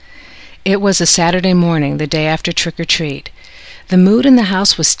It was a Saturday morning, the day after trick-or-treat. The mood in the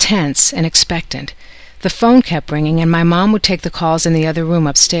house was tense and expectant. The phone kept ringing, and my mom would take the calls in the other room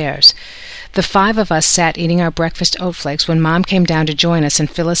upstairs. The 5 of us sat eating our breakfast oat flakes when Mom came down to join us and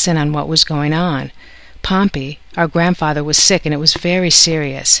fill us in on what was going on. Pompey, our grandfather, was sick, and it was very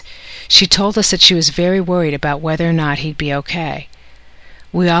serious. She told us that she was very worried about whether or not he'd be okay.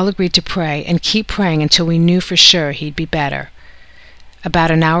 We all agreed to pray and keep praying until we knew for sure he'd be better.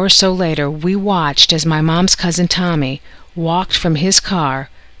 About an hour or so later, we watched as my mom's cousin Tommy walked from his car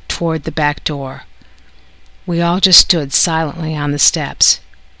toward the back door. We all just stood silently on the steps,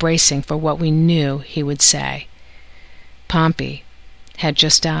 bracing for what we knew he would say. Pompey had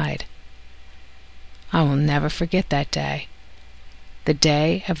just died. I will never forget that day, the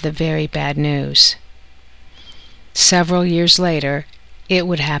day of the very bad news. Several years later, it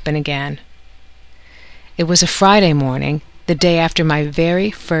would happen again. It was a Friday morning, the day after my very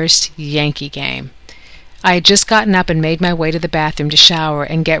first Yankee game. I had just gotten up and made my way to the bathroom to shower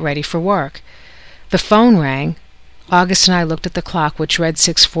and get ready for work. The phone rang. August and I looked at the clock, which read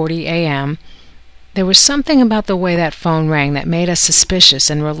 6:40 a.m. There was something about the way that phone rang that made us suspicious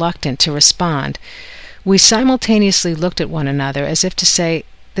and reluctant to respond. We simultaneously looked at one another as if to say,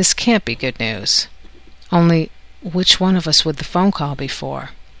 "This can't be good news." Only, which one of us would the phone call be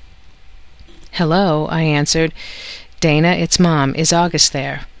for? "Hello," I answered. "Dana, it's Mom. Is August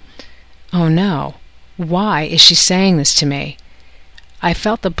there?" Oh no. Why is she saying this to me? I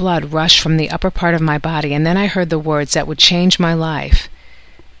felt the blood rush from the upper part of my body, and then I heard the words that would change my life.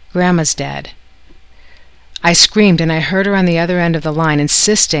 "Grandma's dead." I screamed, and I heard her on the other end of the line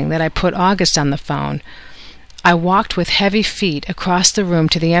insisting that I put August on the phone. I walked with heavy feet across the room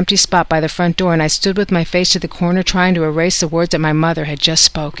to the empty spot by the front door, and I stood with my face to the corner trying to erase the words that my mother had just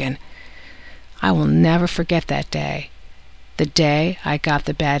spoken. I will never forget that day, the day I got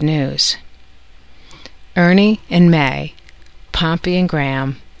the bad news. Ernie and May, Pompey and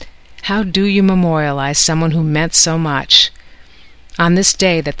Graham, how do you memorialize someone who meant so much? On this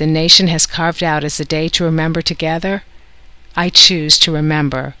day that the nation has carved out as the day to remember together, I choose to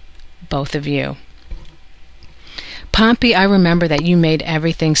remember both of you. Pompey, I remember that you made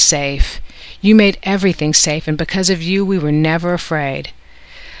everything safe. You made everything safe, and because of you, we were never afraid.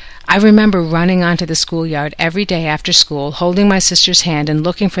 I remember running onto the schoolyard every day after school, holding my sister's hand and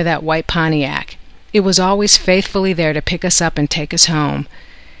looking for that white Pontiac. It was always faithfully there to pick us up and take us home.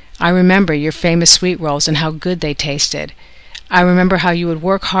 I remember your famous sweet rolls and how good they tasted. I remember how you would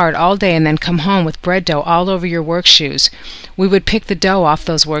work hard all day and then come home with bread dough all over your work shoes. We would pick the dough off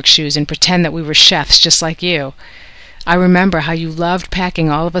those work shoes and pretend that we were chefs just like you. I remember how you loved packing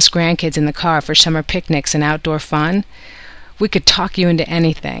all of us grandkids in the car for summer picnics and outdoor fun. We could talk you into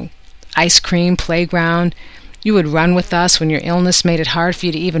anything. Ice cream, playground. You would run with us when your illness made it hard for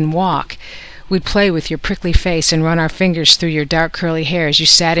you to even walk. We'd play with your prickly face and run our fingers through your dark curly hair as you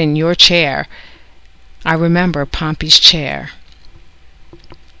sat in your chair. I remember Pompey's chair.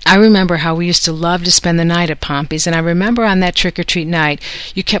 I remember how we used to love to spend the night at Pompey's, and I remember on that trick-or-treat night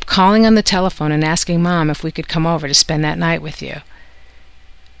you kept calling on the telephone and asking Mom if we could come over to spend that night with you.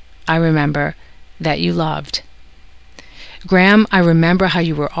 I remember that you loved. Graham, I remember how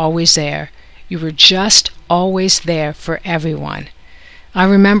you were always there. You were just always there for everyone. I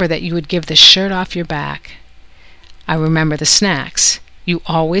remember that you would give the shirt off your back. I remember the snacks. You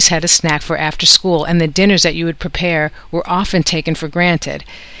always had a snack for after school, and the dinners that you would prepare were often taken for granted.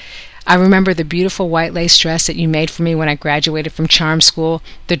 I remember the beautiful white lace dress that you made for me when I graduated from charm school,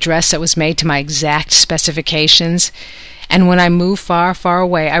 the dress that was made to my exact specifications. And when I moved far, far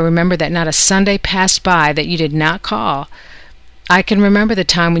away, I remember that not a Sunday passed by that you did not call. I can remember the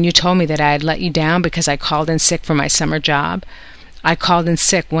time when you told me that I had let you down because I called in sick for my summer job. I called in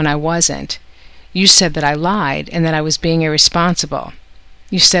sick when I wasn't. You said that I lied and that I was being irresponsible.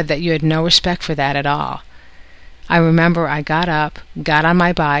 You said that you had no respect for that at all. I remember I got up, got on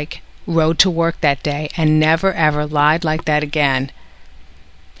my bike, rode to work that day, and never ever lied like that again.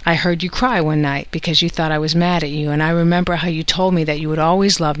 I heard you cry one night because you thought I was mad at you, and I remember how you told me that you would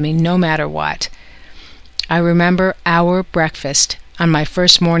always love me no matter what. I remember our breakfast on my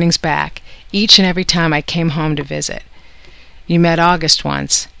first mornings back, each and every time I came home to visit. You met August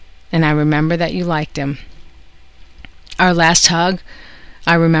once, and I remember that you liked him. Our last hug,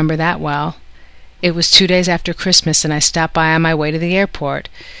 I remember that well. It was 2 days after Christmas, and I stopped by on my way to the airport.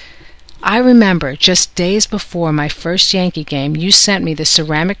 I remember just days before my first Yankee game, you sent me the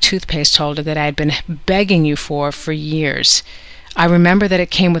ceramic toothpaste holder that I had been begging you for years. I remember that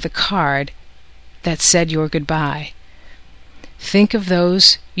it came with a card that said your goodbye. Think of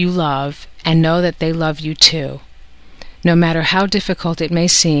those you love and know that they love you too. No matter how difficult it may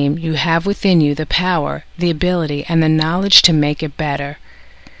seem, you have within you the power, the ability, and the knowledge to make it better.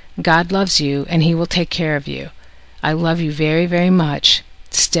 God loves you, and He will take care of you. I love you very, very much.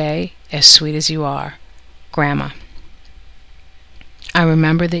 Stay as sweet as you are. Grandma. I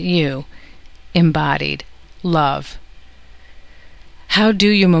remember that you embodied love. How do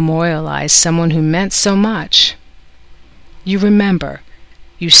you memorialize someone who meant so much? You remember.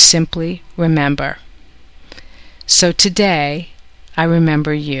 You simply remember. So today, I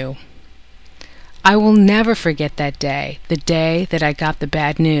remember you. I will never forget that day, the day that I got the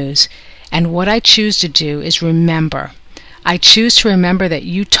bad news, and what I choose to do is remember. I choose to remember that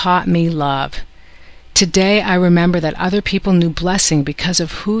you taught me love. Today I remember that other people knew blessing because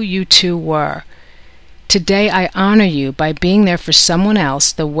of who you two were. Today I honor you by being there for someone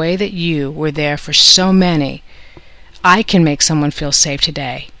else the way that you were there for so many. I can make someone feel safe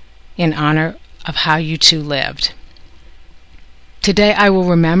today in honor of how you two lived. Today I will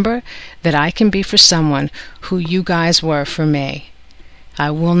remember that I can be for someone who you guys were for me. I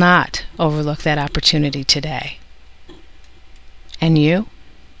will not overlook that opportunity today. And you?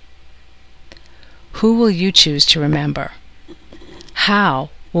 Who will you choose to remember? How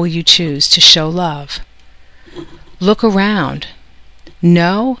will you choose to show love? Look around.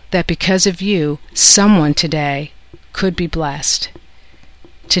 Know that because of you, someone today could be blessed.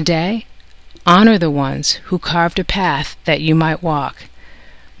 Today, honor the ones who carved a path that you might walk.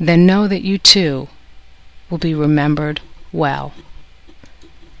 Then know that you too will be remembered well.